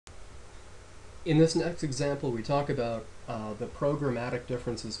In this next example, we talk about the programmatic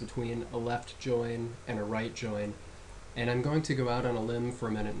differences between a left join and a right join. And I'm going to go out on a limb for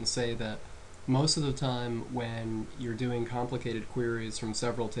a minute and say that most of the time when you're doing complicated queries from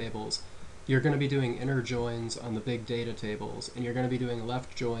several tables, you're going to be doing inner joins on the big data tables, and you're going to be doing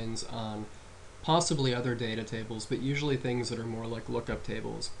left joins on possibly other data tables, but usually things that are more like lookup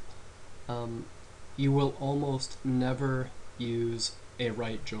tables. You will almost never use a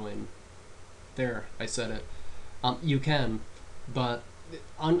right join. There, I said it. You can, but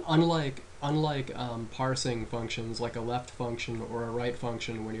unlike parsing functions like a left function or a right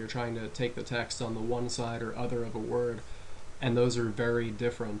function when you're trying to take the text on the one side or other of a word, and those are very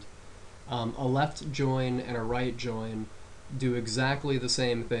different. A left join and a right join do exactly the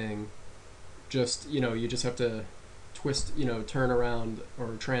same thing. Just you just have to twist, turn around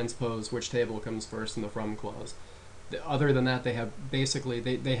or transpose which table comes first in the from clause. Other than that, they have basically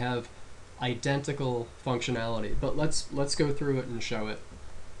they have identical functionality. But let's go through it and show it.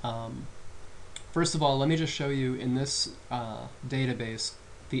 First of all, let me just show you in this database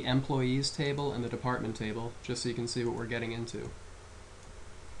the employees table and the department table, just so you can see what we're getting into.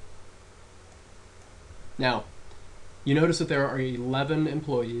 Now, you notice that there are 11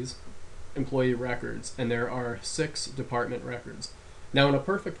 employee records, and there are 6 department records. Now, in a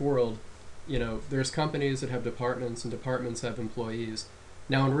perfect world, there's companies that have departments and departments have employees.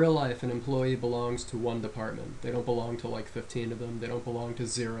 Now, in real life, an employee belongs to one department. They don't belong to like 15 of them. They don't belong to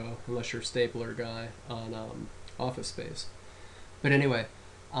 0 unless you're a stapler guy on Office Space. But anyway,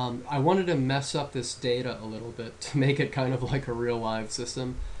 I wanted to mess up this data a little bit to make it kind of like a real live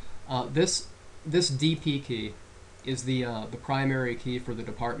system. This DP key is the primary key for the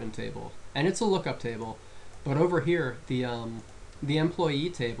department table, and it's a lookup table. But over here, the employee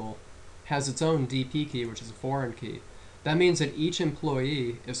table has its own DP key, which is a foreign key. That means that each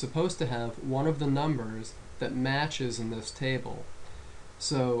employee is supposed to have one of the numbers that matches in this table.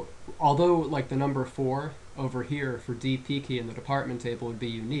 So although like the number 4 over here for DP key in the department table would be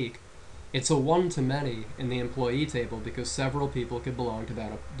unique, it's a one-to-many in the employee table because several people could belong to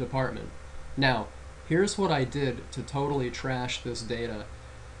that department. Now, here's what I did to totally trash this data.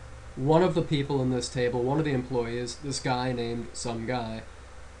 One of the people in this table, one of the employees, this guy named some guy,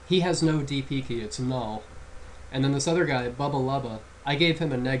 he has no DP key, it's null. And then this other guy, Bubba Lubba, I gave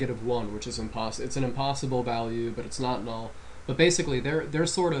him a -1, which is impossible. It's an impossible value, but it's not null. But basically, they're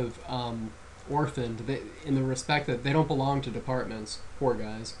sort of orphaned in the respect that they don't belong to departments. Poor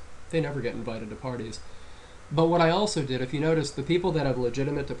guys. They never get invited to parties. But what I also did, if you notice, the people that have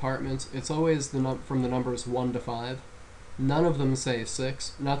legitimate departments, it's always from the numbers 1 to 5. None of them say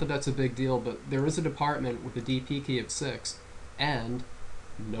 6. Not that that's a big deal, but there is a department with a DP key of 6, and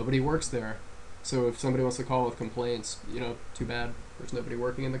nobody works there. So if somebody wants to call with complaints, too bad. There's nobody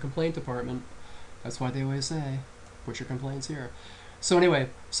working in the complaint department. That's why they always say, put your complaints here. So anyway,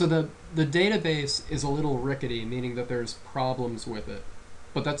 so the database is a little rickety, meaning that there's problems with it.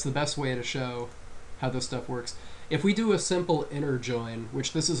 But that's the best way to show how this stuff works. If we do a simple inner join,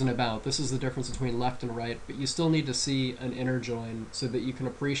 which this isn't about, this is the difference between left and right, but you still need to see an inner join so that you can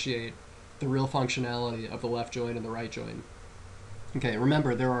appreciate the real functionality of the left join and the right join. Okay,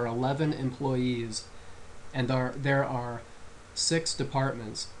 remember there are 11 employees and there are 6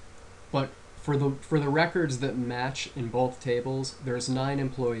 departments, but for the records that match in both tables, there's 9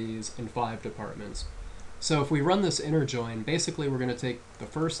 employees and 5 departments. So if we run this inner join, basically we're going to take the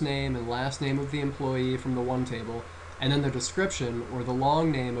first name and last name of the employee from the one table, and then the description or the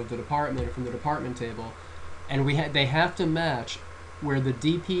long name of the department from the department table, and they have to match where the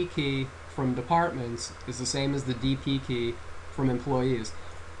DP key from departments is the same as the DP key from employees.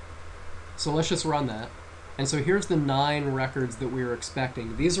 So let's just run that. And so here's the 9 records that we were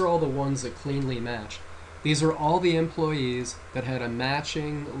expecting. These are all the ones that cleanly match. These are all the employees that had a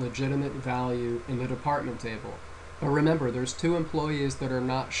matching legitimate value in the department table. But remember, there's 2 employees that are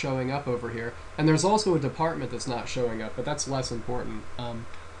not showing up over here, and there's also a department that's not showing up, but that's less important.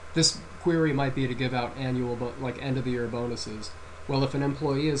 This query might be to give out annual, like end of the year bonuses. Well, if an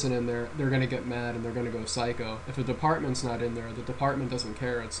employee isn't in there, they're going to get mad and they're going to go psycho. If a department's not in there, the department doesn't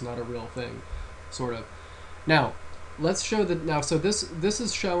care. It's not a real thing, sort of. Now, let's show that now. So this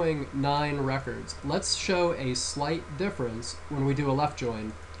is showing 9 records. Let's show a slight difference when we do a left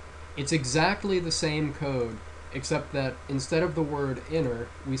join. It's exactly the same code, except that instead of the word inner,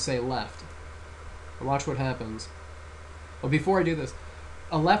 we say left. And watch what happens. Well, before I do this,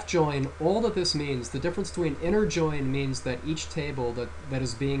 a left join, all that this means, the difference between inner join means that each table that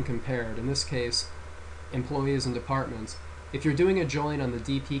is being compared, in this case, employees and departments, if you're doing a join on the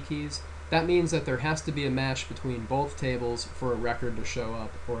DP keys, that means that there has to be a match between both tables for a record to show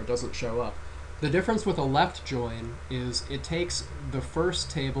up, or it doesn't show up. The difference with a left join is it takes the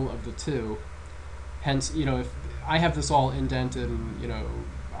first table of the two. Hence, if I have this all indented and,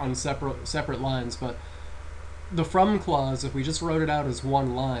 on separate lines, but the from clause, if we just wrote it out as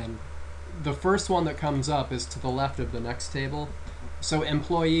one line, the first one that comes up is to the left of the next table. So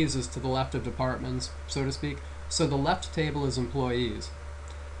employees is to the left of departments, so to speak. So the left table is employees.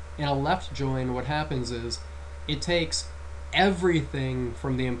 In a left join, what happens is it takes everything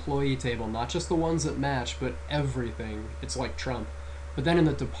from the employee table, not just the ones that match, but everything. It's like Trump. But then in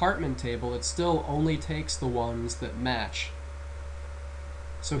the department table, it still only takes the ones that match.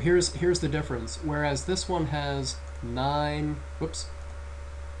 So here's the difference. Whereas this one has 9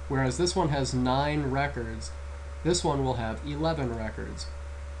 records, this one will have 11 records.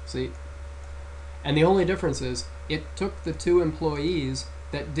 See? And the only difference is it took the 2 employees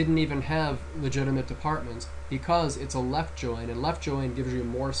that didn't even have legitimate departments because it's a left join, and left join gives you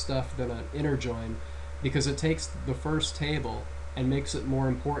more stuff than an inner join because it takes the first table and makes it more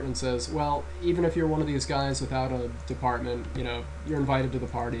important and says, well, even if you're one of these guys without a department, you're invited to the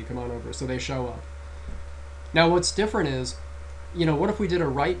party, come on over. So they show up. Now what's different is, what if we did a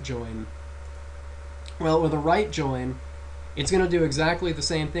right join? Well, with a right join, it's going to do exactly the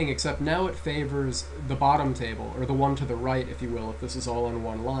same thing, except now it favors the bottom table, or the one to the right, if you will, if this is all on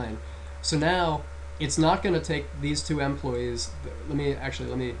one line. So now it's not going to take these 2 employees. Let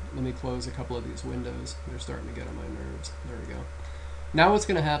me close a couple of these windows. They're starting to get on my nerves. There we go. Now what's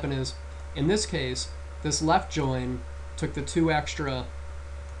going to happen is, in this case, this left join took the 2 extra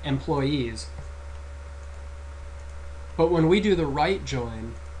employees. But when we do the right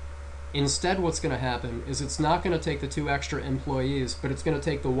join, instead what's going to happen is it's not going to take the 2 extra employees, but it's going to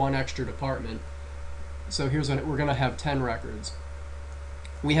take the 1 extra department. So here's what we're going to have 10 records.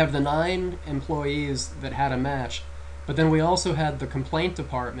 We have the 9 employees that had a match, but then we also had the complaint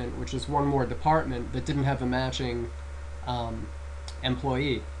department, which is 1 more department that didn't have a matching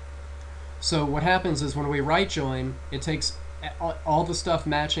employee. So what happens is when we right join, it takes all the stuff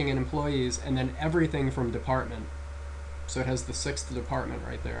matching in employees and then everything from department. So it has the 6th department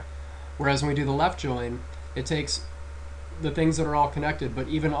right there. Whereas when we do the left join, it takes the things that are all connected, but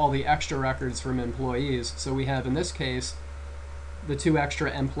even all the extra records from employees. So we have, in this case, the 2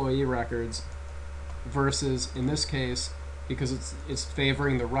 extra employee records versus, in this case, because it's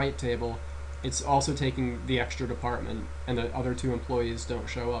favoring the right table, it's also taking the extra department, and the other 2 employees don't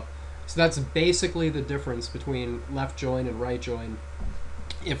show up. So that's basically the difference between left join and right join.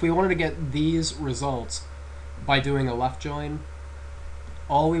 If we wanted to get these results by doing a left join,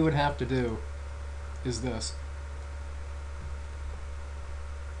 all we would have to do is this.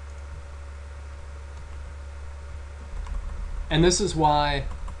 And this is why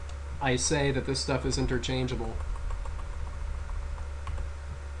I say that this stuff is interchangeable.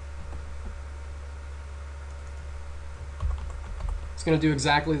 It's going to do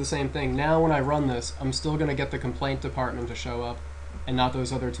exactly the same thing. Now when I run this, I'm still going to get the complaint department to show up and not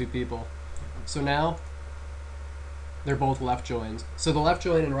those other 2 people. So now they're both left joins. So the left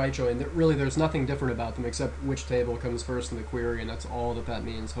join and right join, really there's nothing different about them except which table comes first in the query, and that's all that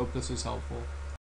means. Hope this is helpful.